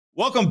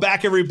Welcome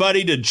back,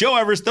 everybody, to Joe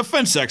Everest, the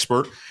fence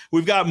expert.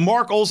 We've got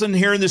Mark Olson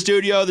here in the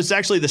studio. This is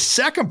actually the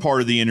second part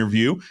of the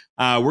interview.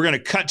 We're going to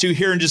cut to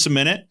here in just a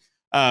minute.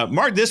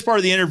 Mark, this part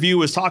of the interview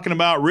was talking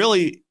about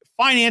really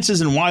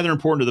finances and why they're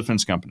important to the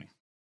fence company.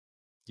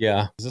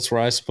 Yeah. Is this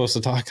where I'm supposed to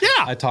talk?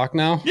 Yeah. I talk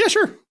now? Yeah,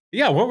 sure.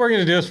 Yeah. What we're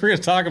going to do is we're going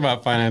to talk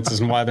about finances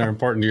and why they're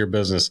important to your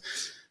business.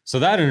 So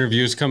that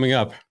interview is coming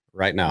up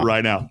right now.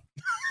 Right now.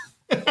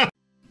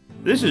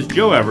 This is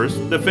Joe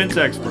Everest, the fence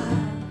expert.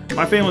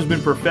 My family's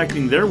been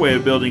perfecting their way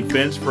of building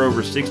fence for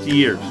over 60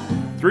 years,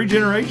 3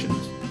 generations.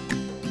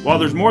 While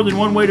there's more than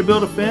one way to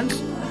build a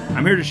fence,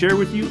 I'm here to share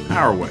with you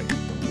our way.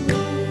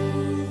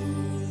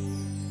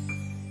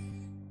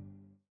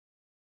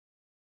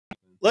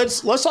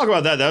 Let's talk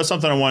about that. That was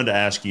something I wanted to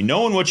ask you.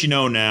 Knowing what you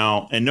know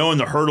now and knowing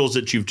the hurdles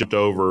that you've jumped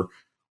over,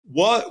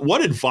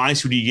 what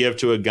advice would you give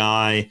to a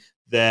guy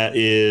that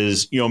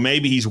is,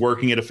 maybe he's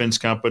working at a fence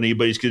company,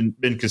 but he's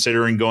been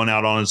considering going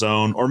out on his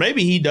own, or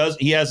maybe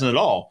he hasn't at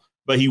all,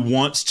 but he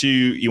wants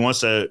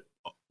to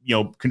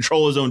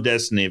control his own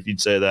destiny, if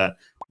you'd say that.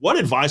 What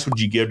advice would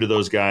you give to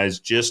those guys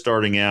just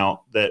starting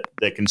out that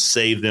can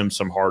save them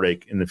some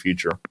heartache in the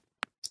future?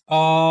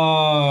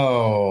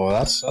 Oh,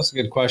 that's a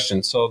good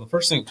question. So the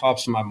first thing that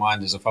pops in my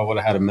mind is if I would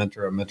have had a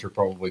mentor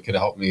probably could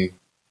have helped me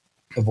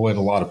avoid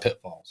a lot of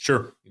pitfalls.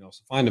 Sure.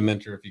 So find a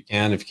mentor if you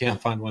can. If you can't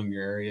find one in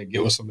your area,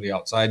 get with somebody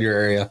outside your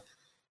area.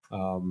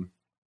 Now,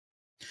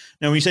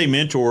 when you say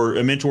mentor,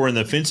 a mentor in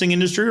the fencing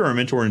industry or a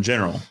mentor in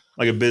general,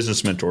 like a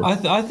business mentor?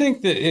 I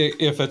think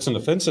that if it's in the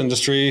fence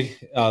industry,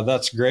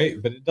 that's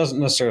great, but it doesn't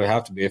necessarily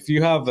have to be. If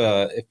you have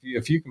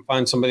if you can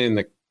find somebody in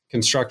the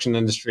construction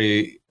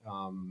industry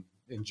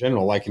in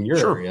general, like in your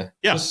area,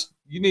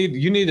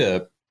 you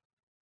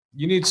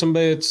need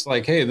somebody that's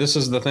like, hey, this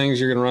is the things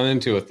you're going to run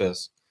into with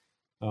this.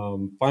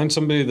 Find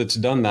somebody that's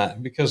done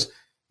that, because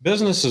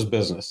business is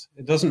business.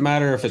 It doesn't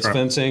matter if it's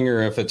fencing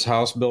or if it's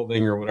house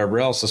building or whatever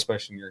else,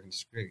 especially when you're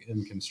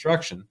in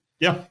construction.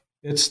 Yeah.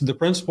 It's the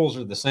principles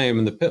are the same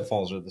and the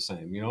pitfalls are the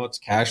same. It's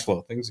cash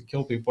flow. Things that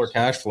kill people are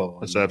cash flow.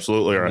 That's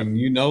absolutely right. And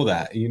you know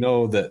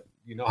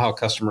how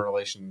customer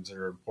relations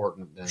are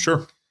important. And,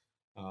 sure.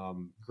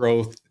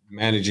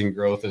 Managing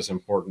growth is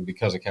important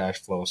because of cash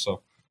flow.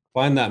 So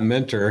find that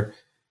mentor,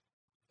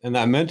 and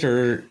that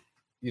mentor,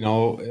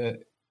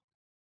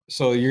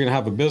 so you're going to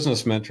have a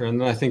business mentor,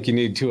 and then I think you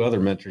need 2 other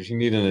mentors. You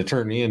need an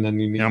attorney, and then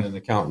you need an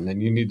accountant,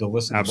 and you need to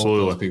listen to both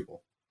those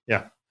people.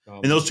 Yeah.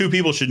 And those 2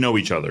 people should know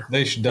each other.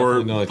 They should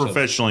definitely know each other.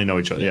 Professionally know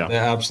each other. Yeah. They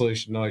absolutely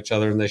should know each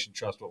other, and they should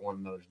trust what one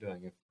another's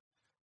doing.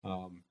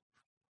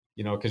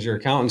 Because your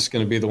accountant's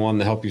going to be the one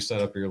to help you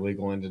set up your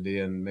legal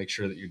entity and make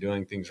sure that you're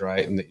doing things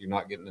right and that you're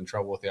not getting in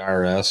trouble with the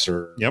IRS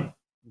or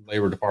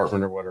Labor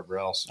Department or whatever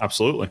else.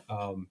 Absolutely.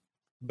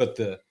 But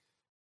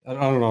I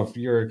don't know if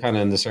you're kind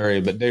of in this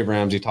area, but Dave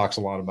Ramsey talks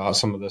a lot about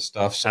some of this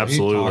stuff. So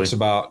absolutely. He talks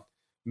about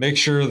make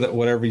sure that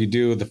whatever you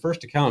do, the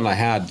first accountant I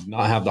had did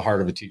not have the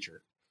heart of a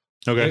teacher.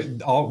 Okay.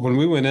 When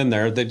we went in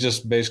there, they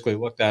just basically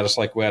looked at us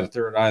like we had a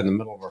third eye in the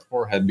middle of our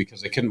forehead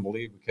because they couldn't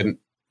believe we couldn't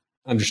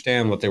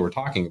understand what they were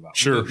talking about.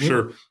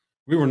 Sure.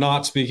 We were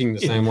not speaking the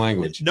same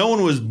language. No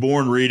one was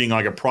born reading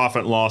like a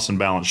profit, loss, and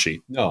balance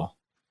sheet. No.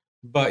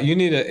 But you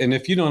need and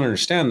if you don't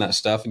understand that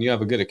stuff and you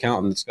have a good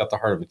accountant that's got the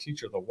heart of a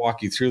teacher, they'll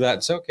walk you through that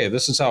and say, okay,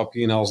 this is how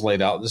P&L is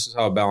laid out. This is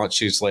how a balance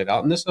sheet's laid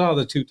out. And this is how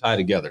the 2 tie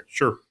together.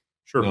 Sure.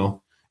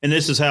 And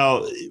this is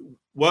how,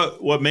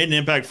 what made an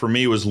impact for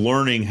me was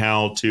learning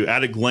how to,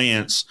 at a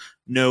glance,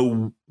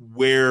 know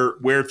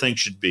where things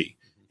should be.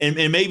 And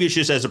maybe it's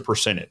just as a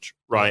percentage,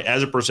 right?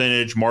 As a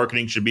percentage,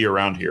 marketing should be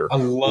around here. I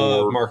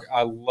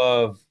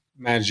love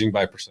managing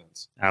by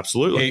percents.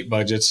 Absolutely. 8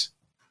 budgets.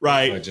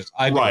 Right. Budgets.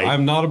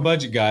 I'm not a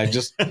budget guy,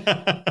 just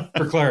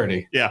for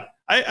clarity. Yeah,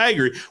 I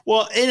agree.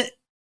 Well, and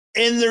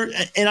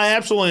I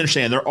absolutely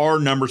understand there are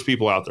numbers of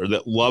people out there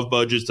that love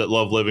budgets, that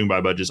love living by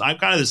budgets. I'm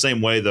kind of the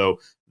same way, though,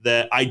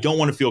 that I don't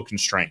want to feel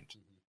constrained.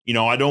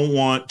 I don't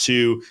want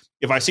to,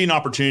 if I see an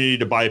opportunity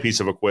to buy a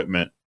piece of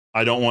equipment,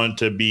 I don't want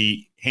to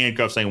be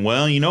handcuffed saying,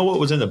 well, what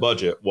was in the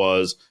budget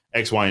was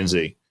X, Y, and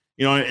Z.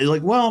 It's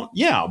like, well,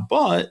 yeah,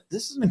 but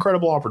this is an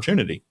incredible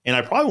opportunity and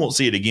I probably won't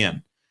see it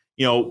again.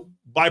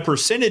 By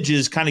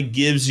percentages kind of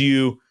gives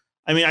you,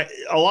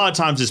 a lot of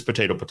times it's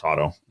potato,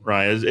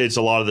 right? It's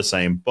a lot of the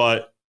same,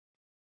 but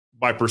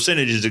by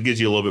percentages, it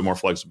gives you a little bit more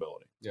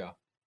flexibility. Yeah.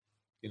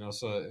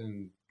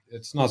 And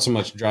it's not so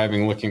much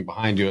driving, looking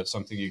behind you at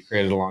something you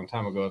created a long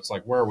time ago. It's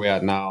like, where are we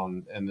at now?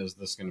 And is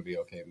this going to be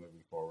okay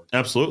moving forward?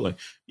 Absolutely.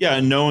 Yeah.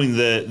 And knowing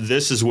that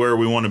this is where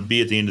we want to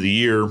be at the end of the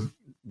year,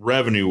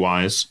 revenue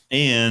wise,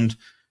 and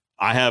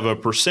I have a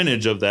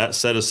percentage of that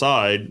set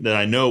aside that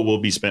I know will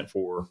be spent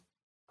for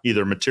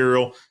either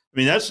material.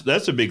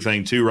 That's a big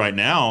thing too right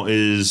now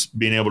is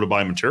being able to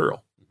buy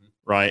material,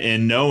 right?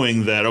 And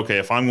knowing that, okay,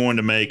 if I'm going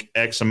to make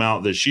X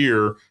amount this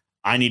year,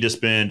 I need to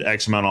spend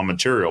X amount on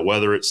material,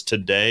 whether it's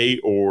today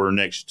or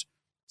next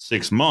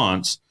 6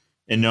 months,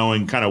 and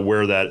knowing kind of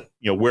where that,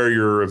 where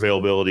your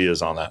availability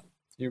is on that.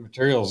 Your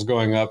material is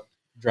going up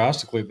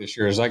drastically this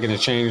year. Is that going to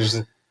change?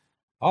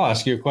 I'll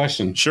ask you a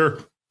question. Sure.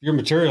 Your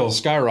material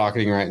is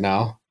skyrocketing right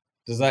now.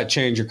 does that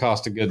change your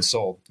cost of goods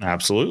sold?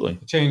 Absolutely.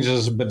 It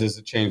changes, but does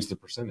it change the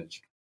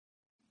percentage?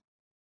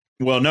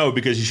 Well, no,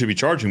 because you should be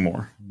charging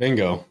more.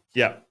 Bingo.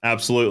 Yeah,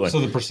 absolutely.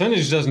 So the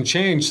percentage doesn't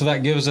change. So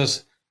that gives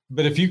us,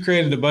 but if you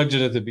created a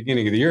budget at the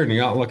beginning of the year and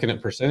you're not looking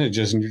at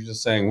percentages and you're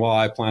just saying, well,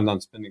 I planned on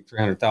spending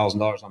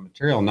 $300,000 on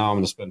material. Now I'm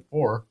going to spend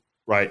 $4,000.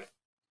 Right.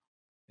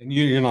 And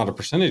you're not a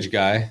percentage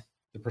guy.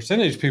 The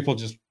percentage people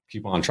just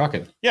keep on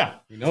trucking. Yeah.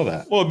 We know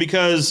that. Well,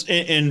 because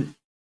in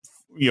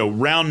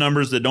round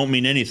numbers that don't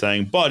mean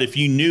anything, but if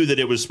you knew that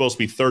it was supposed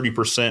to be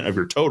 30% of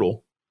your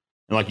total,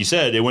 and like you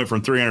said, it went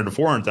from 300 to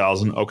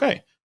 400,000.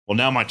 Okay. Well,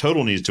 now my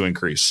total needs to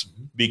increase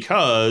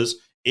because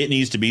it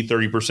needs to be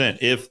 30%.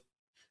 If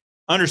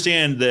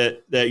understand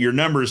that your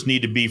numbers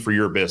need to be for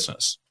your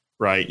business,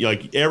 right?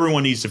 Like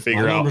everyone needs to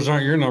figure out. Numbers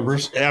aren't your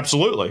numbers.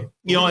 Absolutely.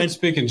 And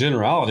speaking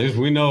generalities,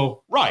 we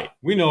know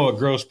a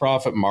gross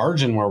profit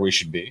margin where we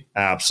should be.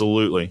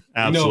 Absolutely.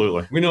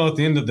 We know at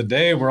the end of the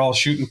day, we're all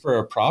shooting for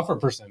a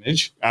profit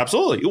percentage.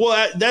 Absolutely.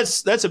 Well,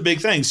 that's a big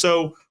thing.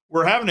 So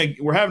we're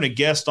having a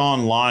guest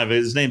on live.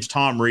 His name's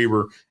Tom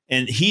Reber,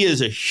 and he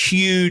is a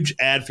huge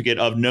advocate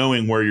of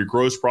knowing where your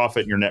gross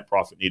profit and your net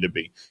profit need to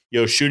be.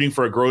 Shooting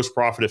for a gross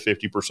profit of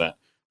 50%,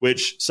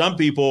 which some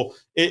people,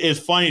 it's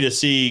funny to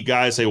see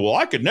guys say, well,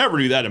 I could never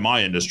do that in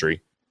my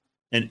industry.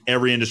 And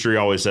every industry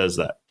always says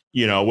that,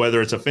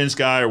 whether it's a fence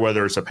guy or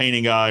whether it's a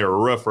painting guy or a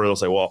roofer, they'll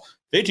say, well,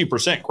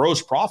 50%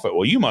 gross profit.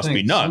 Well, you must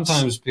be nuts.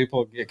 Sometimes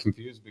people get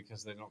confused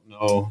because they don't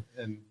know,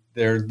 and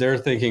they're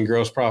thinking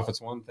gross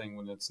profit's one thing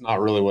when it's not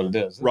really what it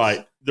is.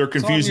 Right. They're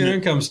confusing your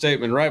income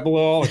statement right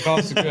below all the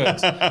cost of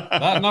goods.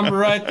 That number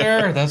right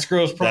there, that's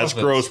gross profit. That's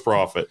gross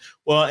profit.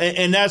 Well,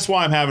 and that's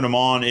why I'm having them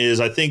on is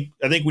I think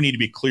we need to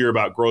be clear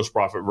about gross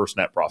profit versus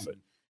net profit.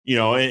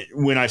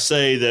 When I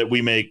say that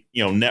we make,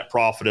 net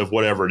profit of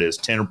whatever it is,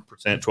 10%,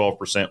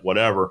 12%,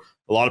 whatever,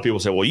 a lot of people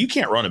say, well, you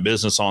can't run a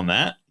business on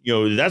that.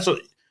 That's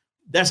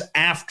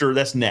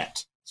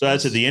net. So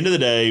that's at the end of the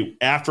day,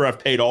 after I've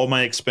paid all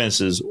my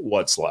expenses,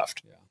 what's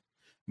left. Yeah.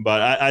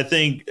 But I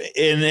think,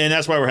 and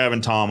that's why we're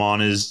having Tom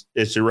on is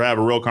to have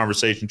a real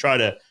conversation, try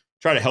to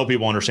help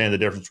people understand the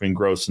difference between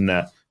gross and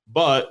net.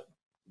 But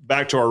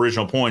back to our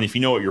original point, if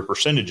you know what your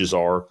percentages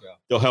are,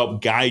 they'll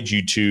help guide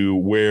you to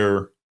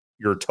where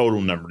your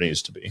total number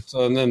needs to be.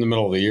 So in the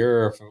middle of the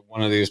year, if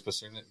one of these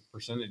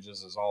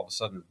percentages is all of a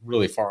sudden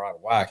really far out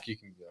of whack, you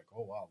can be like,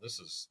 oh, wow, this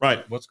is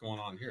right. What's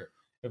going on here?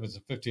 If it's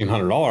a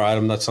 $1,500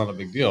 item, that's not a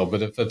big deal.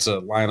 But if it's a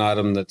line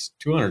item that's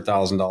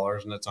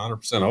 $200,000 and it's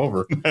 100%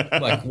 over,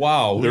 like,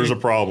 wow, there's a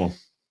problem.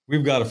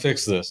 We've got to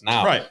fix this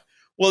now. Right.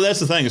 Well,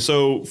 that's the thing.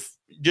 So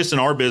just in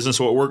our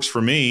business, what works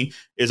for me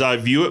is I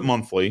view it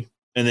monthly,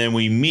 and then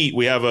we meet.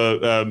 We have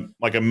a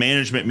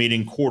management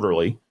meeting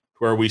quarterly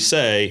where we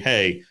say,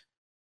 hey,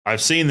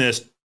 I've seen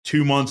this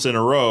 2 months in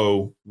a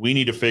row. We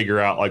need to figure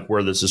out like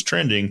where this is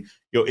trending.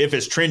 If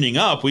it's trending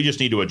up, we just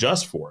need to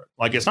adjust for it.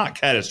 Like it's not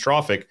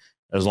catastrophic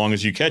as long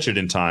as you catch it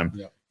in time.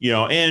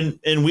 Yeah.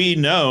 And we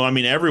know,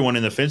 everyone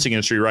in the fencing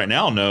industry right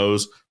now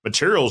knows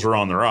materials are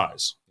on the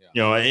rise.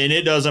 Yeah. And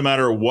it doesn't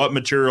matter what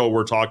material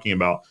we're talking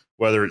about,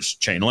 whether it's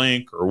chain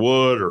link or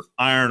wood or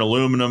iron,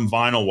 aluminum,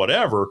 vinyl,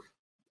 whatever,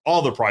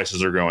 all the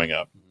prices are going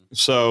up. Mm-hmm.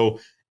 So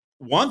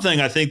one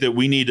thing I think that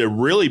we need to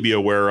really be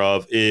aware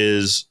of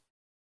is,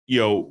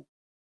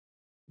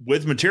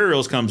 with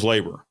materials comes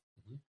labor.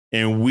 Mm-hmm.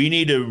 And we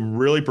need to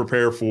really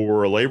prepare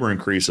for a labor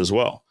increase as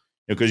well.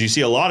 Because you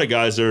see a lot of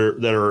guys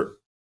that are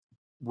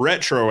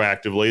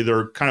retroactively,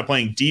 they're kind of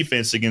playing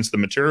defense against the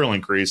material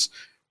increase.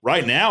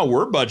 Right now,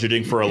 we're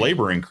budgeting for a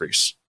labor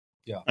increase.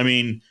 Yeah.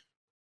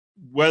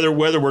 Whether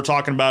we're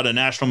talking about a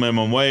national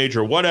minimum wage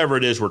or whatever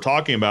it is we're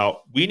talking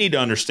about, we need to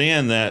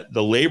understand that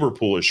the labor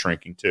pool is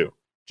shrinking too,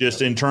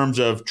 just in terms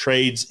of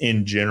trades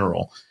in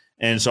general.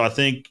 And so I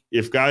think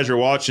if guys are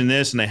watching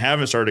this and they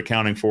haven't started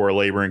accounting for a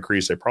labor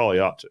increase, they probably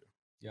ought to.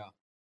 Yeah.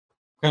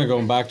 Kind of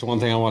going back to one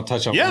thing I want to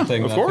touch on. Yeah, one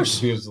thing of course.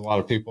 Confuses a lot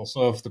of people.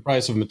 So if the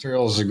price of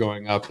materials are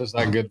going up, is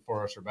that good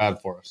for us or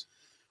bad for us?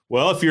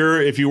 Well,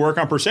 if you work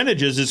on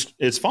percentages,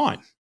 it's fine.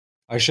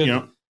 I should.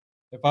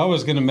 If I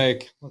was going to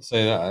make, let's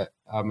say that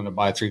I'm going to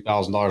buy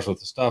 $3,000 worth of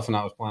stuff, and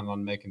I was planning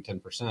on making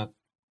 10%,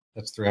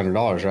 that's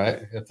 $300,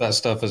 right? If that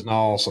stuff is now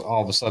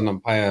all of a sudden I'm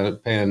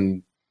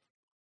paying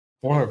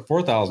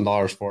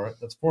 $4,000 for it,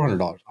 that's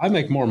 $400. I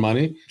make more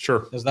money.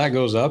 Sure. As that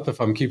goes up, if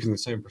I'm keeping the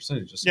same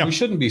percentages. So we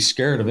shouldn't be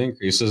scared of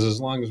increases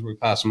as long as we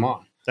pass them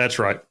on. That's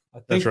right. I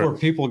think where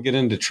people get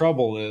into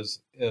trouble is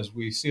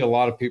we see a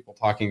lot of people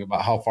talking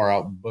about how far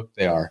out booked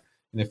they are.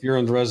 And if you're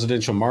in the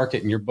residential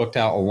market and you're booked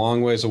out a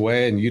long ways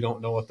away and you don't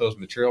know what those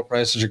material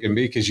prices are going to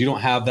be because you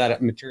don't have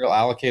that material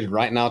allocated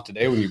right now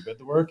today when you bid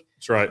the work.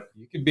 That's right.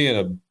 You could be in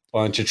a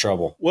bunch of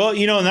trouble. Well,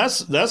 and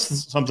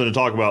that's something to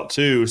talk about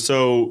too.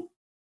 So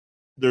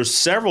there's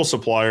several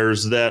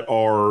suppliers that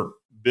are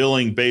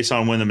billing based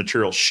on when the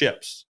material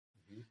ships.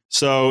 Mm-hmm.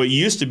 So it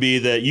used to be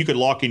that you could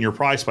lock in your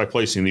price by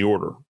placing the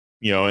order,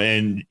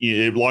 and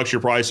it locks your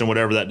price in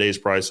whatever that day's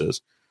price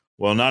is.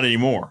 Well, not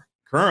anymore.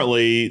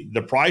 Currently,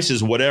 the price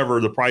is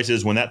whatever the price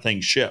is when that thing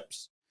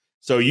ships.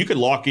 So you could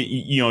lock it,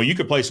 you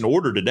could place an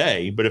order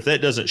today, but if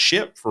that doesn't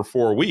ship for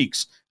 4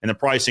 weeks and the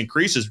price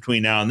increases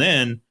between now and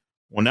then,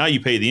 well, now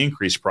you pay the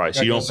increased price.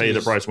 You don't pay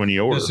the price when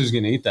you order. Guess who's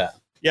going to eat that?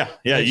 Yeah.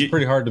 It's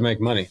pretty hard to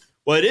make money.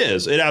 Well, it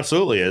is. It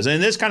absolutely is.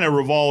 And this kind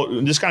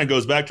of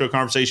goes back to a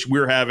conversation we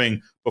were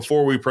having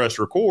before we pressed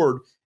record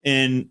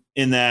in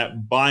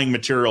that buying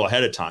material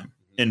ahead of time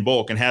in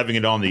bulk and having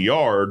it on the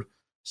yard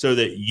so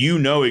that you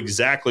know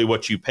exactly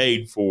what you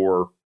paid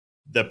for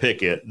the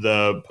picket,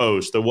 the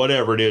post, the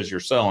whatever it is you're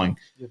selling.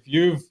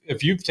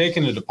 If you've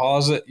taken a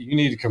deposit, you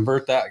need to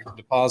convert that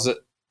deposit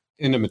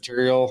into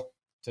material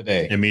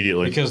today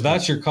immediately, because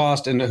that's your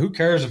cost. And who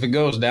cares if it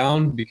goes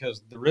down,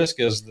 because the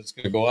risk is that's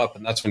going to go up,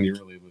 and that's when you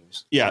really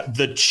lose. Yeah.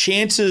 The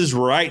chances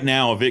right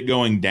now of it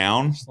going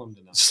down,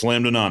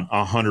 slim to none,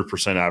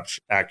 100%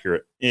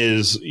 accurate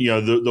is,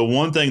 the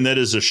one thing that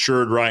is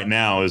assured right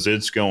now is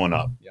it's going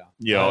up.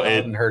 Yeah. I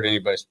haven't heard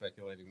anybody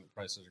speculating that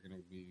prices are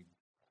going to be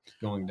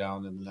going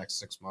down in the next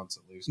 6 months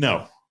at least.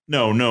 No.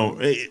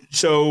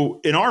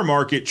 So in our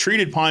market,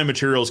 treated pine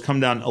materials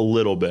come down a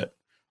little bit,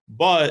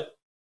 but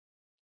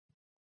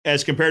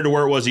as compared to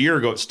where it was a year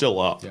ago, it's still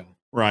up. Yeah.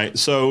 Right.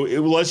 So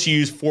let's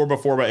use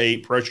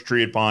 4x4x8 pressure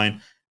treated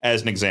pine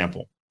as an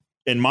example.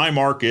 In my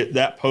market,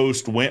 that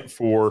post went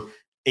for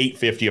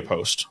 $850 a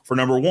post for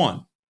number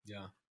one.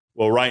 Yeah.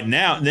 Well, right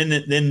now,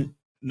 then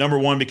number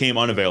one became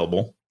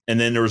unavailable. And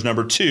then there was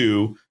number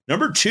two.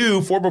 Number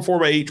two,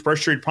 4x4x8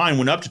 pressure treated pine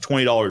went up to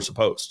 $20 a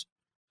post.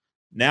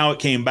 Now it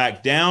came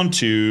back down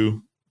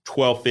to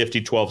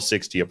 $1250,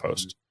 $1260 a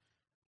post.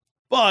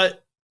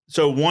 But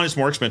so one is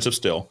more expensive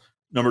still.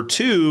 Number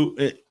two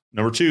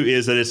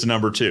is that it's a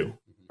number two,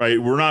 right?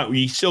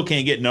 We still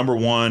can't get number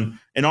one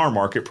in our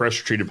market,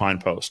 pressure treated pine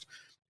post.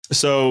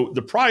 So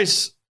the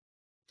price,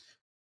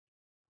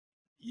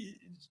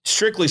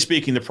 strictly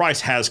speaking, the price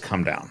has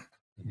come down,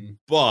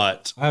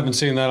 but I haven't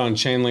seen that on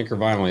chain link or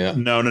vinyl yet.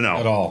 No,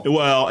 at all.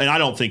 Well, and I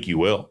don't think you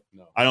will.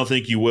 No. I don't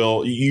think you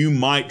will. You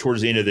might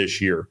towards the end of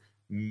this year,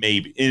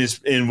 maybe.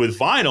 And with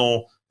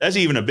vinyl, that's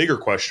even a bigger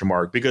question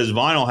mark because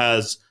vinyl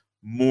has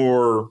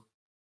more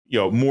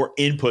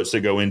inputs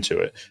that go into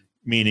it,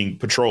 meaning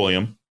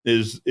petroleum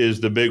is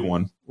the big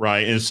one,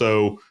 right? And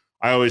so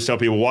I always tell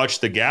people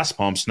watch the gas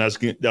pumps,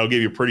 and that'll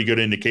give you a pretty good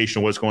indication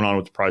of what's going on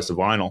with the price of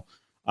vinyl.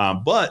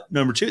 But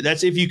number two,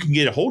 that's if you can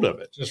get a hold of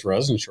it. Just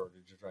resin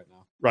shortages right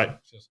now.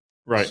 Right. Just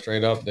right.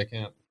 Straight up, they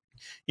can't.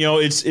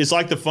 It's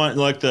like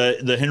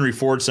the Henry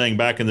Ford saying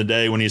back in the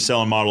day when he's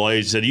selling Model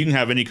A's, he said you can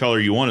have any color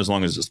you want as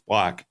long as it's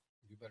black.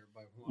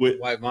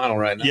 White vinyl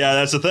right now. Yeah,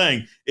 that's the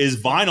thing. Is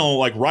vinyl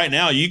like right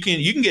now? You can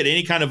get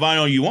any kind of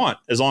vinyl you want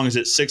as long as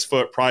it's 6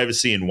 foot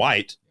privacy and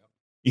white.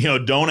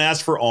 Don't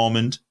ask for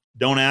almond.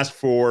 Don't ask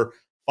for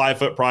 5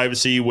 foot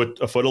privacy with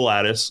a foot of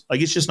lattice.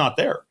 Like it's just not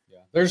there.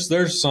 Yeah,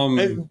 there's some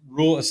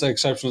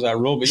exceptions to that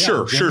rule, but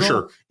sure.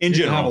 In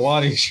general, have a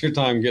lot easier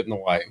time getting the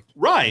white.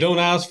 Right. Don't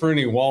ask for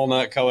any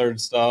walnut colored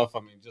stuff.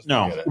 I mean, just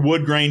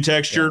wood grain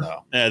texture.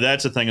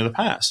 That's a thing of the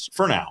past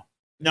for now.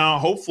 Now,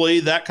 hopefully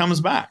that comes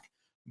back,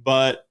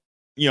 but.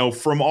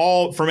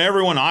 From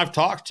everyone I've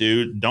talked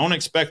to, don't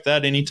expect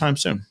that anytime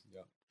soon.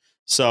 Yeah.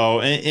 So,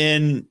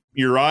 and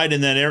you're right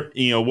in that,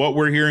 what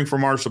we're hearing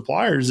from our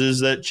suppliers is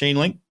that chain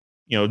link,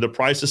 the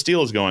price of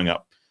steel is going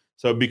up.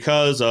 So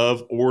because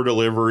of ore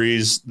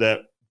deliveries that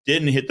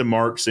didn't hit the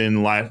marks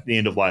in the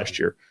end of last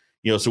year,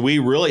 so we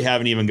really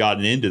haven't even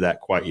gotten into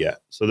that quite yet.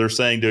 So they're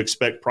saying to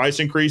expect price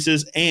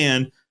increases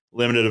and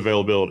limited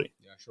availability.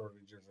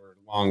 Shortages or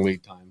long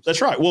lead times. That's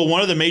right. Well,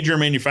 one of the major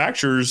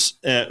manufacturers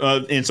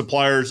and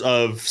suppliers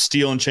of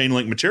steel and chain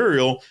link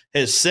material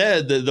has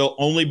said that they'll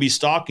only be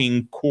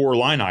stocking core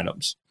line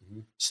items. Mm-hmm.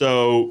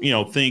 So,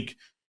 think,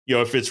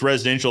 if it's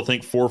residential,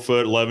 think 4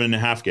 foot,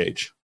 11.5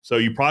 gauge. So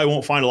you probably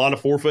won't find a lot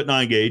of 4 foot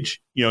 9 gauge.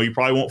 You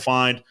probably won't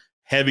find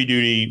heavy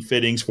duty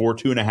fittings for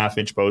 2.5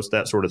 inch posts,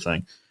 that sort of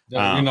thing.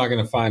 You're not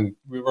going to find,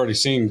 we've already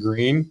seen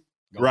green.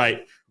 Gone.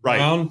 Right.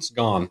 Brown, it's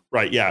gone.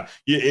 Right. Yeah.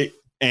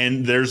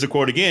 And there's the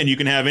quote again, you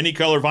can have any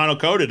color vinyl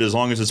coated as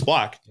long as it's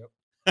black.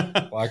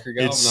 Yep. Black or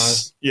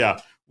galvanized. Yeah.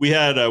 We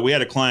had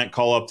a client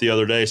call up the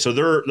other day. So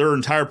their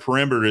entire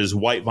perimeter is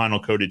white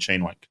vinyl coated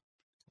chain link.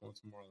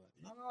 What's more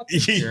than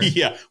that?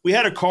 Yeah. We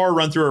had a car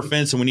run through our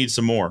fence and we need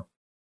some more.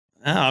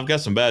 I've got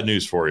some bad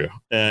news for you.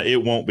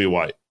 It won't be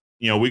white.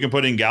 We can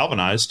put in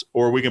galvanized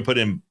or we can put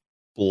in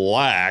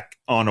black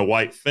on a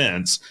white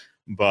fence.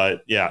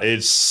 But yeah,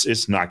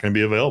 it's not going to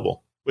be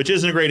available, which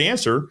isn't a great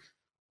answer.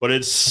 But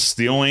it's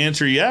the only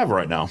answer you have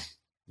right now.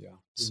 Yeah.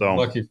 So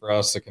lucky for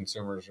us, the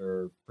consumers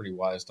are pretty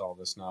wise to all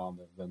this now, and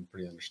they've been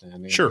pretty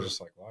understanding. Sure. They're just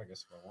like, well, I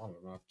guess if I want it,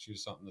 I'm going to have to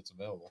choose something that's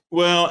available.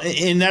 Well,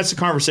 and that's a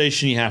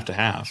conversation you have to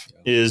have.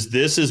 Yeah.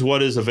 This is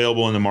what is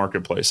available in the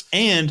marketplace,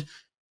 and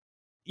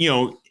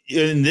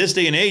in this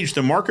day and age,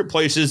 the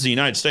marketplace is the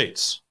United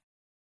States.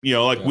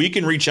 We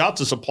can reach out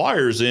to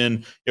suppliers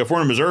if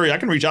we're in Missouri, I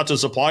can reach out to a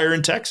supplier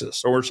in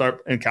Texas or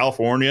in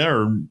California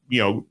or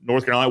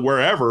North Carolina,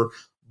 wherever,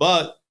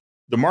 but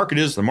the market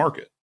is the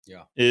market.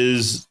 Yeah.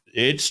 It's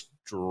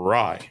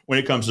dry when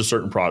it comes to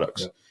certain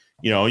products.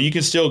 Yeah. You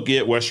can still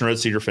get Western red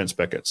cedar fence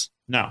pickets.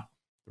 Now,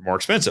 they're more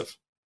expensive,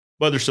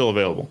 but they're still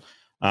available.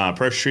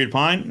 Pressure treated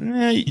pine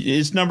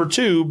is number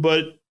 2,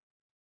 but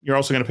you're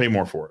also going to pay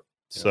more for it.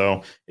 Yeah.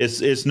 So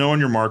it's knowing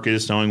your market,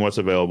 it's knowing what's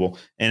available,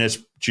 and it's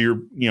to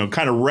your,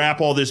 kind of wrap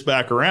all this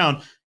back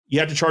around. You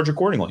have to charge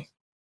accordingly.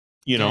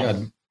 Yeah,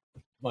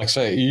 like I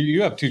say,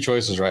 you have 2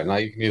 choices right now.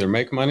 You can either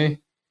make money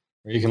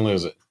or you can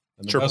lose it.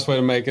 And the best way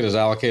to make it is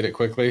allocate it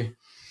quickly.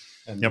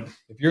 And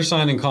if you're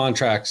signing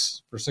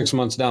contracts for 6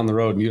 months down the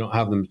road and you don't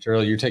have the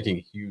material, you're taking a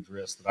huge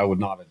risk that I would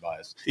not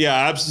advise.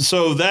 Yeah.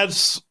 So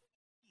that's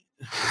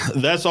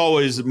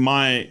always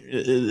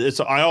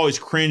I always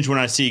cringe when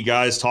I see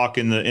guys talk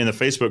in the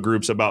Facebook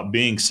groups about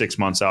being 6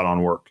 months out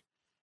on work.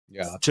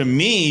 Yeah. To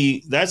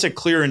me, that's a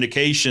clear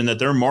indication that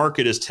their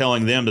market is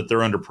telling them that they're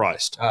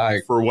underpriced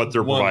for what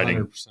they're providing.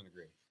 100% agree.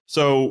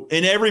 So,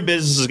 and every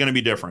business is going to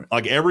be different.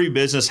 Like every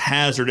business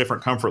has their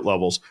different comfort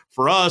levels.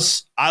 For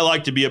us, I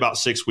like to be about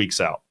 6 weeks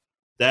out.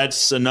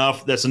 That's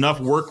enough. That's enough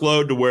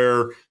workload to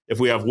where if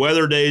we have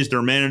weather days,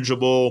 they're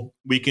manageable.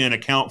 We can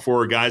account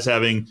for guys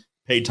having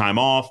paid time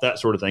off, that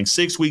sort of thing.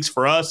 6 weeks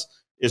for us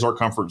is our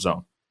comfort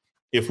zone.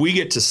 If we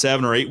get to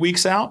 7 or 8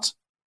 weeks out,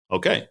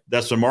 okay,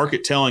 that's the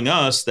market telling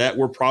us that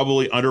we're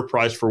probably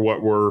underpriced for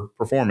what we're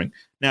performing.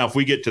 Now, if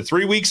we get to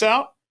 3 weeks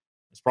out,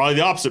 it's probably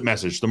the opposite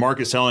message. The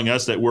market's telling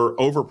us that we're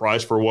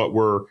overpriced for what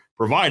we're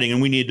providing,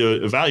 and we need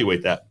to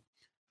evaluate that.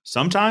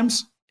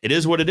 Sometimes it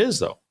is what it is,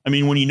 though. I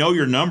mean, when you know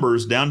your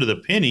numbers down to the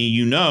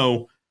penny,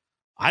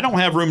 I don't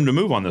have room to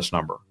move on this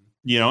number,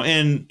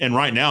 and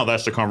right now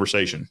that's the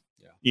conversation,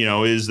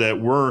 is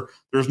that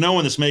there's no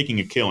one that's making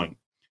a killing.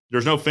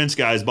 There's no fence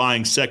guys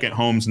buying second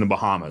homes in the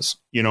Bahamas.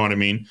 You know what I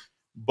mean?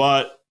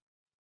 But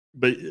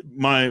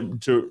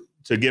to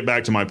get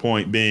back to my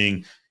point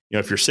being,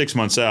 if you're 6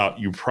 months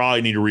out, you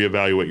probably need to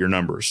reevaluate your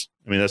numbers.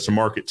 I mean, that's the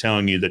market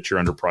telling you that you're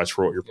underpriced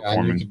for what you're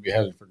performing. And you could be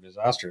headed for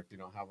disaster if you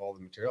don't have all the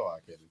material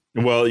allocated.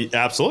 Well,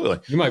 absolutely.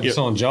 You might be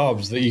selling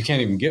jobs that you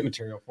can't even get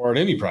material for at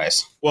any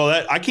price.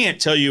 Well, I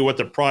can't tell you what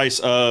the price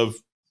of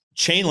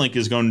chain link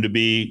is going to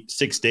be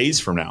 6 days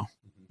from now,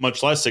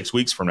 much less 6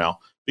 weeks from now.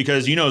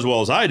 Because as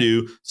well as I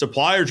do,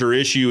 suppliers are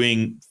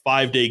issuing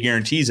 5-day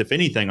guarantees, if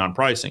anything, on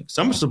pricing.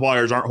 Some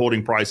suppliers aren't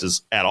holding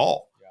prices at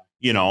all,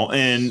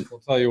 and we'll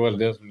tell you what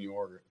it is when you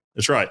order it.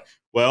 That's right.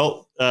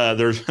 Well,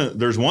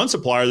 there's one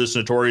supplier that's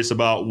notorious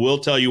about we'll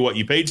tell you what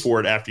you paid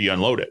for it after you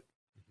unload it.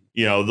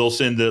 They'll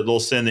send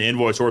the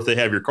invoice, or if they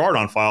have your card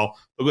on file,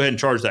 they'll go ahead and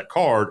charge that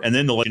card, and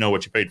then they'll let you know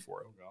what you paid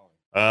for it.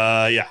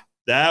 Yeah,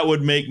 that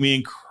would make me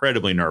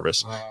incredibly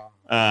nervous.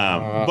 But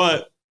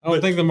I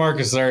don't think the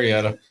market's there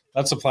yet.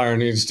 That supplier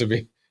needs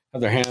to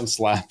have their hands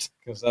slapped,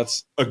 because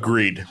that's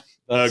agreed.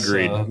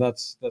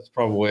 That's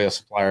probably a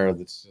supplier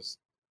that's just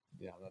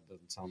that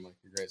doesn't sound like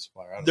a great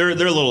supplier. They're a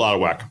little out of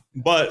whack,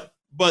 but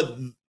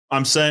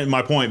I'm saying,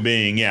 my point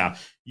being,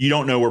 you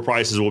don't know where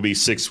prices will be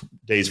 6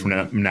 days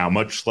from now,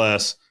 much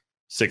less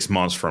 6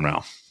 months from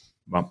now.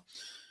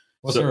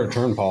 What's the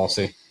return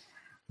policy?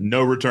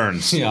 No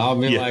returns. Yeah, I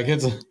mean, I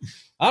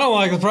don't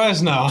like the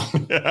price now.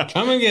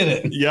 Come and get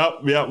it.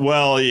 Yep.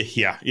 Well,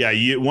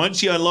 yeah.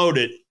 Once you unload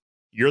it,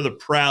 you're the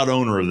proud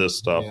owner of this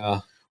stuff.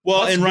 Yeah.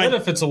 Well, that's good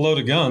if it's a load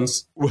of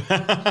guns.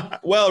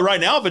 Well, right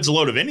now, if it's a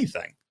load of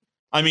anything,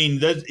 I mean,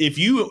 if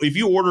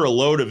you order a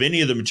load of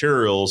any of the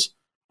materials,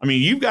 I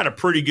mean, you've got a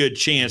pretty good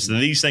chance that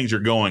these things are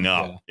going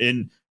up,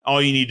 and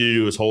all you need to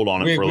do is hold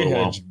on it for a little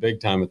while. We hedged big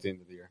time at the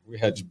end of the year. We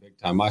hedged big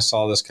time. I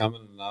saw this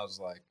coming, and I was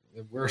like,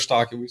 we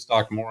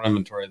stocked more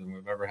inventory than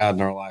we've ever had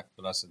in our life.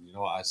 But I said,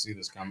 I see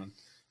this coming.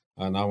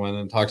 And I went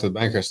and talked to the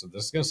banker. I said,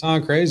 this is going to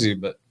sound crazy,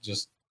 but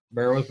just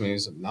bear with me. He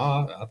said, no,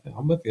 I think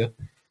I'm with you.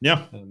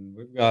 Yeah. And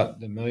we've got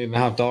 $1.5 million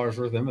worth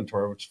of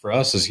inventory, which for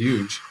us is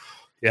huge.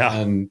 Yeah.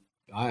 And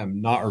I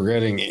am not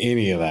regretting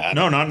any of that.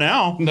 No, not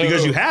now,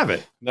 because you have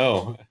it.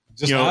 No,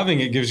 just having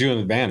it gives you an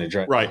advantage,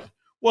 right? Right.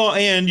 Well,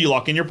 and you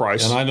lock in your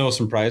price. And I know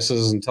some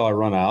prices until I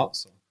run out.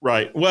 So.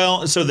 Right.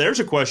 Well, so there's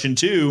a question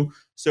too.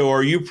 So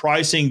are you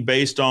pricing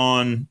based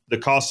on the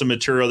cost of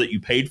material that you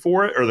paid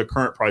for it, or the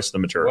current price of the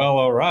material? Well,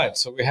 all right.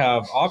 So we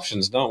have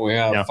options, don't we? We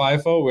have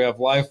FIFO, we have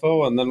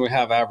LIFO, and then we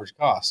have average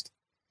cost.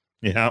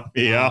 Yeah.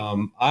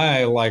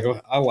 I like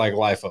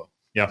LIFO.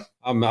 Yeah.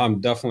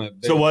 I'm definitely.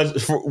 So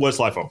what's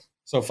LIFO?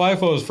 So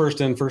FIFO is first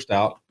in, first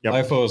out. Yep.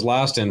 LIFO is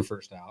last in,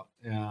 first out.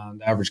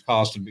 And average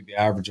cost would be the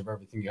average of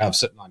everything you have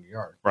sitting on your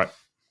yard. Right.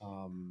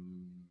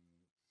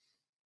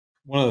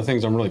 One of the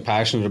things I'm really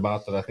passionate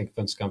about that I think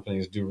fence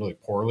companies do really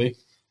poorly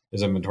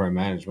is inventory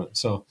management.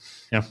 So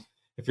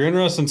if you're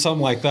interested in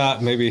something like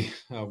that, maybe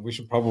we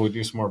should probably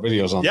do some more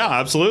videos on that. Yeah,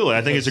 absolutely.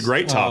 I think it's a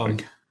great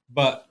topic.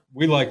 But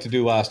we like to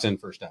do last in,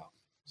 first out.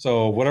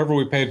 So whatever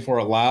we paid for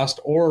at last,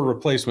 or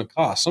replacement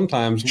cost.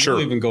 Sometimes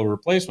we'll even go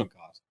replacement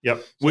cost. Yep.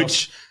 So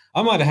which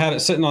I might have had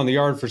it sitting on the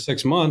yard for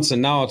 6 months,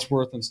 and now it's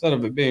worth, instead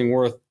of it being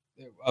worth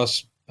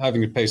us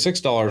having to pay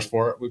 $6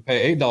 for it, we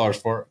pay $8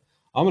 for it.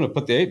 I'm going to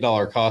put the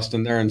 $8 cost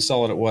in there and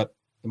sell it at what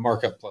the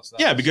markup plus that.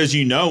 Yeah, because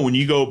when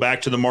you go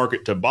back to the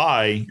market to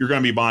buy, you're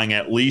going to be buying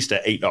at least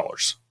at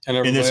 $8. And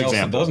everybody else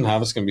that doesn't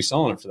have it's going to be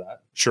selling it for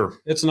that. Sure.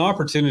 It's an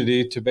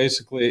opportunity to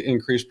basically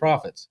increase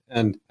profits.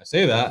 And I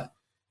say that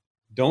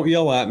don't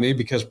yell at me,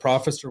 because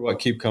profits are what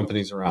keep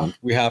companies around.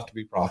 We have to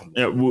be profitable.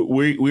 Yeah,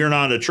 we are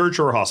not a church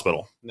or a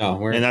hospital.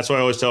 No, and that's why I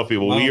always tell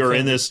people we are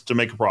in this to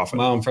make a profit.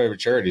 My own favorite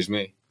charity is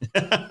me.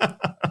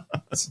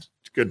 That's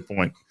a good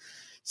point.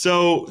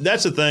 So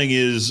that's the thing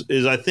is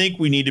I think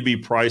we need to be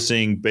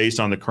pricing based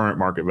on the current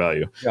market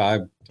value.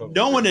 Yeah,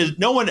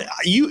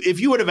 if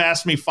you would have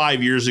asked me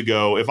 5 years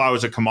ago if I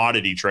was a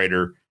commodity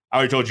trader, I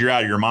would have told you you're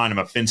out of your mind. I'm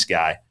a fence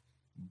guy.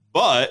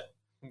 But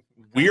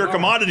we are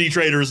commodity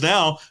traders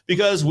now,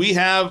 because we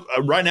have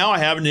right now I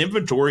have an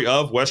inventory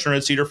of Western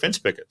red cedar fence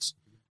pickets.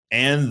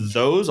 And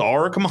those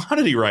are a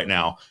commodity right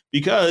now,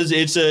 because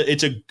it's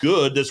a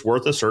good that's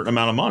worth a certain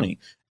amount of money.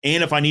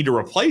 And if I need to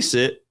replace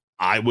it,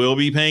 I will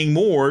be paying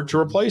more to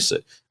replace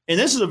it. And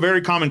this is a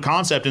very common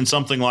concept in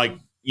something like,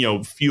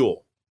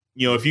 fuel.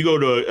 If you go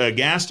to a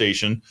gas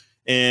station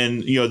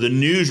and, the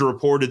news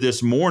reported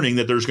this morning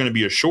that there's going to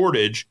be a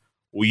shortage,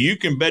 well, you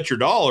can bet your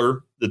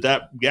dollar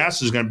that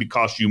gas is going to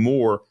cost you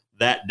more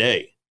that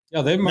day.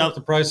 Yeah, they've marked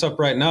the price up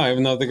right now,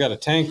 even though they got a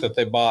tank that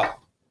they bought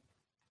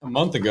a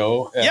month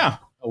ago. Yeah.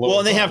 Well,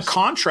 and they have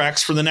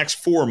contracts for the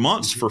next 4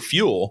 months for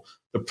fuel.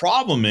 The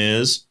problem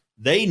is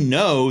they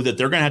know that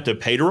they're going to have to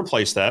pay to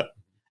replace that,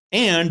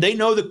 and they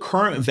know the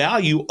current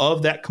value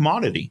of that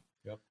commodity.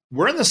 Yep.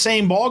 We're in the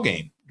same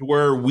ballgame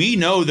where we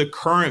know the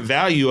current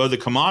value of the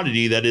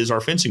commodity that is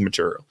our fencing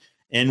material.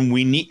 And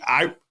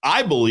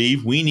I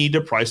believe we need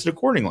to price it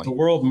accordingly. The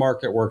world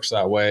market works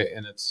that way.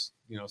 And it's,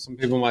 some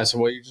people might say,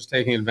 well, you're just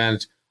taking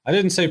advantage. I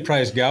didn't say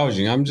price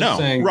gouging. I'm just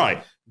saying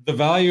the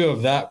value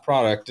of that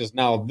product is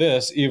now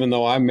this, even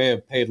though I may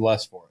have paid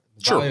less for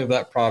it. The value of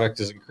that product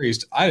is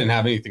increased. I didn't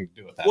have anything to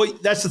do with that. Well,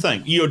 that's the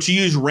thing. To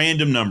use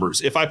random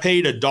numbers, if I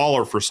paid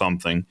 $1 for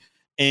something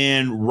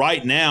and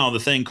right now the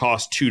thing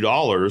costs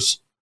 $2,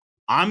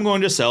 I'm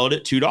going to sell it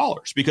at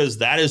 $2 because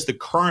that is the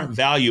current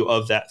value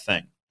of that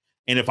thing.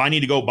 And if I need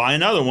to go buy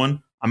another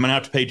one, I'm going to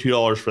have to pay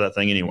 $2 for that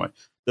thing anyway.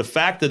 The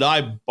fact that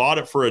I bought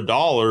it for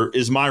 $1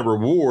 is my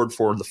reward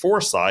for the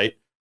foresight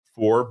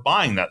for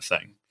buying that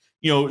thing.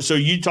 So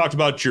you talked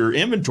about your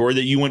inventory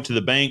that you went to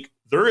the bank.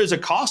 There is a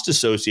cost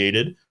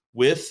associated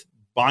with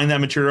buying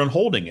that material and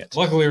holding it.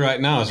 Luckily,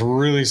 right now, it's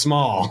really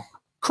small.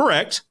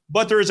 Correct.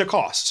 But there is a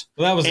cost.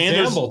 Well, that was a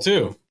gamble,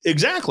 too.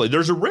 Exactly.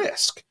 There's a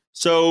risk.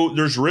 So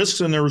there's risks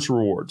and there's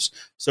rewards.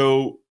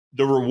 So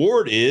the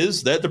reward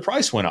is that the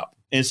price went up.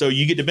 And so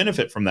you get to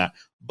benefit from that.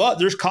 But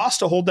there's cost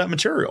to hold that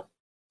material.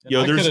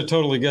 I could have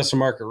totally guessed the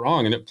market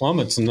wrong and it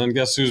plummets. And then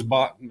guess who's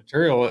bought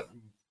material?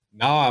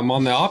 Now I'm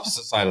on the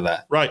opposite side of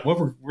that. Right. What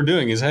we're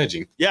doing is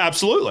hedging. Yeah,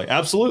 absolutely.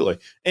 Absolutely.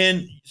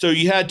 And so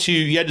you had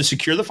to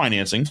secure the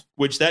financing,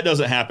 which that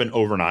doesn't happen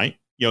overnight.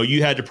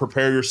 You had to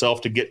prepare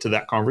yourself to get to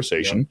that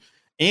conversation. Yep.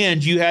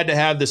 And you had to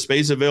have the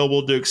space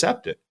available to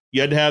accept it. You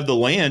had to have the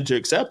land to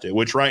accept it,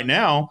 which right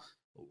now,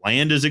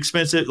 land is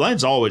expensive.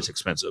 Land's always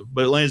expensive,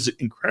 but land is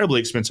incredibly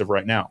expensive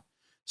right now.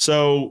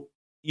 So,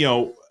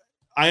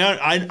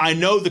 I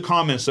know the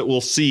comments that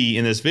we'll see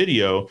in this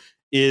video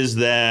is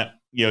that,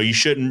 you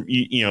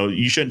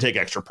shouldn't take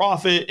extra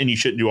profit and you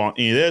shouldn't do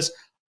any of this.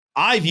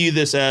 I view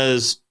this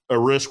as a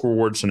risk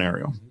reward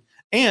scenario. Mm-hmm.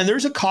 And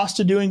there's a cost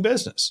to doing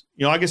business.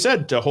 Like I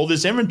said, to hold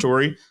this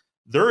inventory,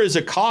 there is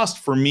a cost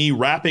for me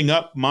wrapping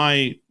up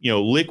my,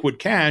 liquid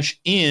cash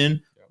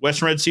in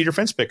Western red cedar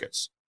fence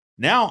pickets.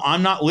 Now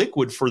I'm not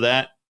liquid for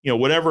that.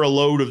 Whatever a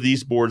load of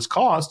these boards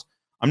cost,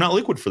 I'm not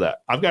liquid for that.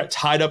 I've got it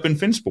tied up in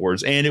fence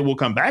boards and it will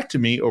come back to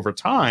me over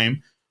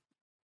time.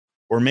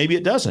 Or maybe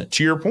it doesn't.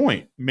 To your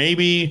point,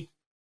 maybe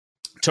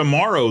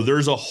tomorrow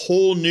there's a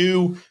whole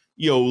new,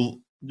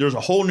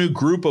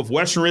 group of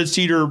Western red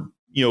cedar,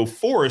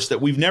 forest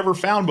that we've never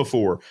found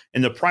before.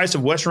 And the price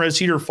of Western red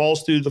cedar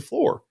falls through the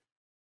floor.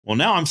 Well,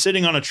 now I'm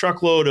sitting on a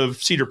truckload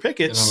of cedar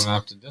pickets. And I'm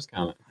going to have to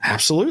discount it.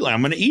 Absolutely.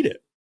 I'm going to eat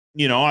it.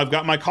 I've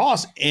got my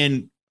costs,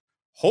 and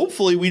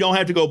hopefully we don't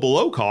have to go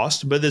below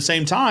cost. But at the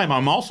same time,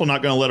 I'm also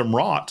not going to let them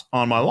rot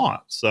on my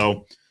lot.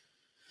 So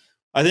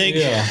I think.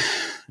 Yeah.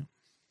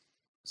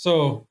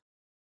 So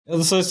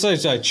let's say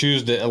I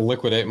choose to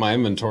liquidate my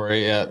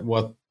inventory at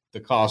what the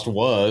cost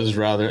was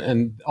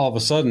and all of a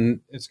sudden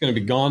it's going to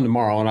be gone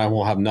tomorrow and I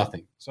will have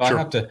nothing. So sure.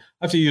 I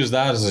have to use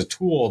that as a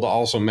tool to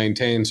also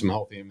maintain some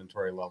healthy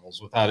inventory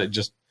levels without it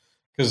just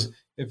because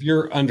if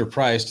you're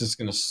underpriced, it's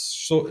going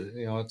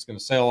to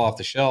sail off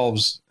the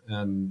shelves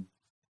and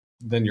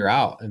then you're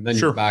out and then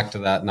you're back to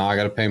that. Now I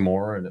got to pay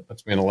more and it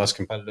puts me in a less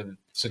competitive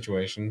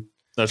situation.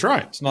 That's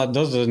right.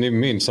 Doesn't even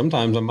mean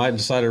sometimes I might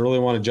decide I really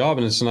want a job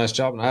and it's a nice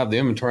job and I have the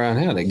inventory on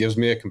hand. It gives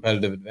me a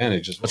competitive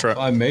advantage as well. That's right.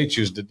 So I may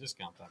choose to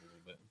discount that a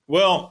little bit.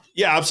 Well,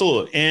 yeah,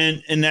 absolutely.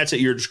 And that's at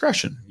your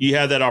discretion. You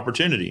have that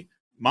opportunity.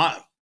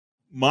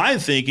 My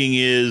thinking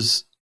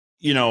is,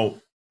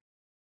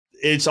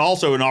 it's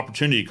also an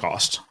opportunity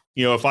cost.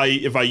 If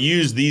I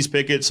use these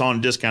pickets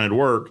on discounted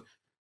work,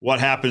 what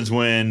happens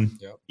when,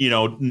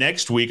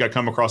 next week I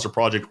come across a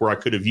project where I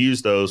could have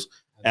used those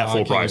at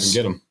full price?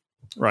 Get them.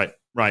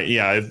 Right.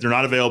 Yeah. If they're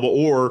not available,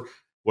 or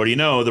what do you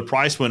know? The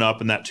price went up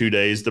in that 2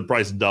 days. The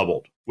price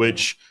doubled,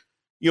 which,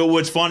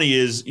 what's funny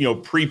is,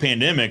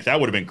 pre-pandemic, that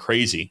would have been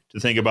crazy to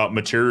think about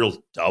materials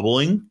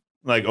doubling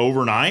like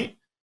overnight.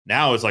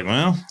 Now it's like,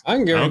 well, I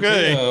can guarantee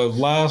okay.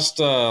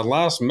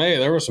 Last May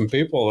there were some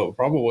people that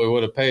probably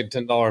would have paid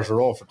 $10 a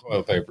roll for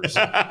toilet papers.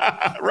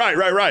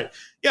 Right.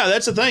 Yeah,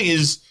 that's the thing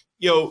is,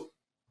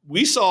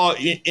 we saw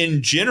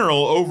in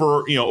general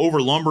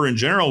over lumber in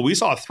general, we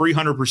saw a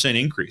 300%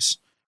 increase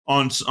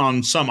on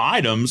some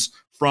items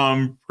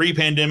from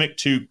pre-pandemic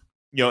to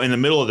in the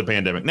middle of the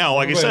pandemic. Now,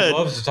 like Everybody I said,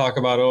 loves to talk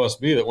about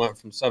OSB that went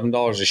from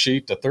 $7 a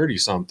sheet to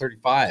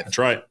 35.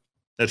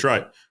 That's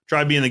right.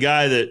 Try being the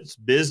guy that's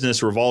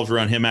business revolves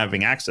around him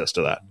having access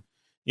to that.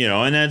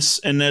 And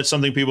that's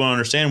something people don't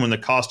understand. When the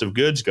cost of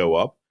goods go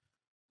up,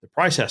 the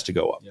price has to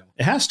go up. Yeah.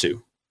 It has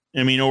to.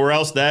 I mean, or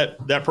else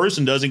that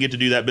person doesn't get to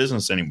do that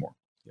business anymore.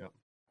 Yeah.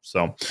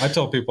 So I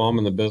tell people I'm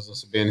in the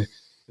business of being.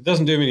 It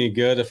doesn't do me any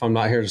good if I'm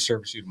not here to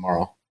service you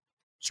tomorrow.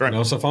 That's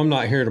right. So if I'm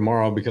not here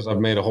tomorrow because I've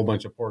made a whole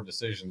bunch of poor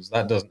decisions,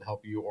 that doesn't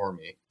help you or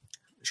me.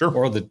 Sure.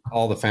 Or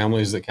all the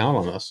families that count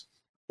on us.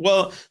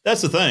 Well,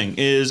 that's the thing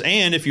is,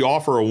 and if you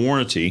offer a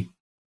warranty,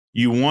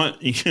 you want,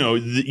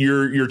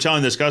 you're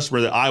telling this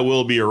customer that I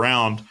will be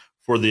around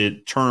for the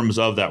terms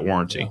of that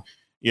warranty,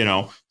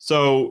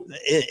 So,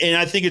 and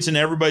I think it's in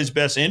everybody's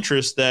best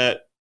interest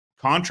that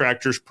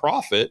contractors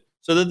profit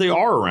so that they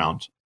are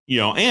around,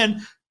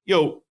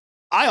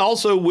 I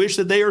also wish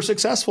that they are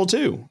successful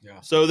too.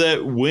 Yeah. So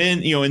that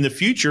when, in the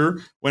future,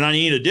 when I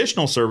need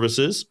additional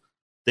services,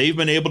 they've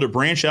been able to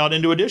branch out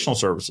into additional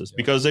services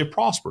because they've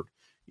prospered.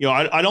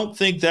 I don't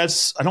think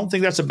that's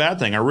a bad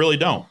thing. I really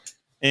don't.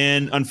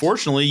 And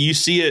unfortunately, you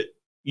see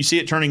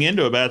it turning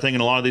into a bad thing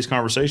in a lot of these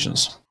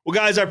conversations. Well,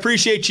 guys, I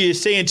appreciate you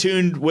staying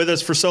tuned with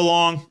us for so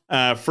long.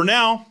 For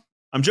now,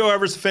 I'm Joe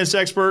Everest, the fence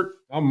expert.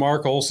 I'm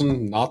Mark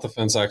Olson, not the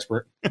fence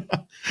expert.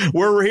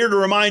 We're here to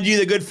remind you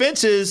that good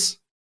fences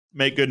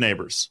make good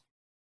neighbors.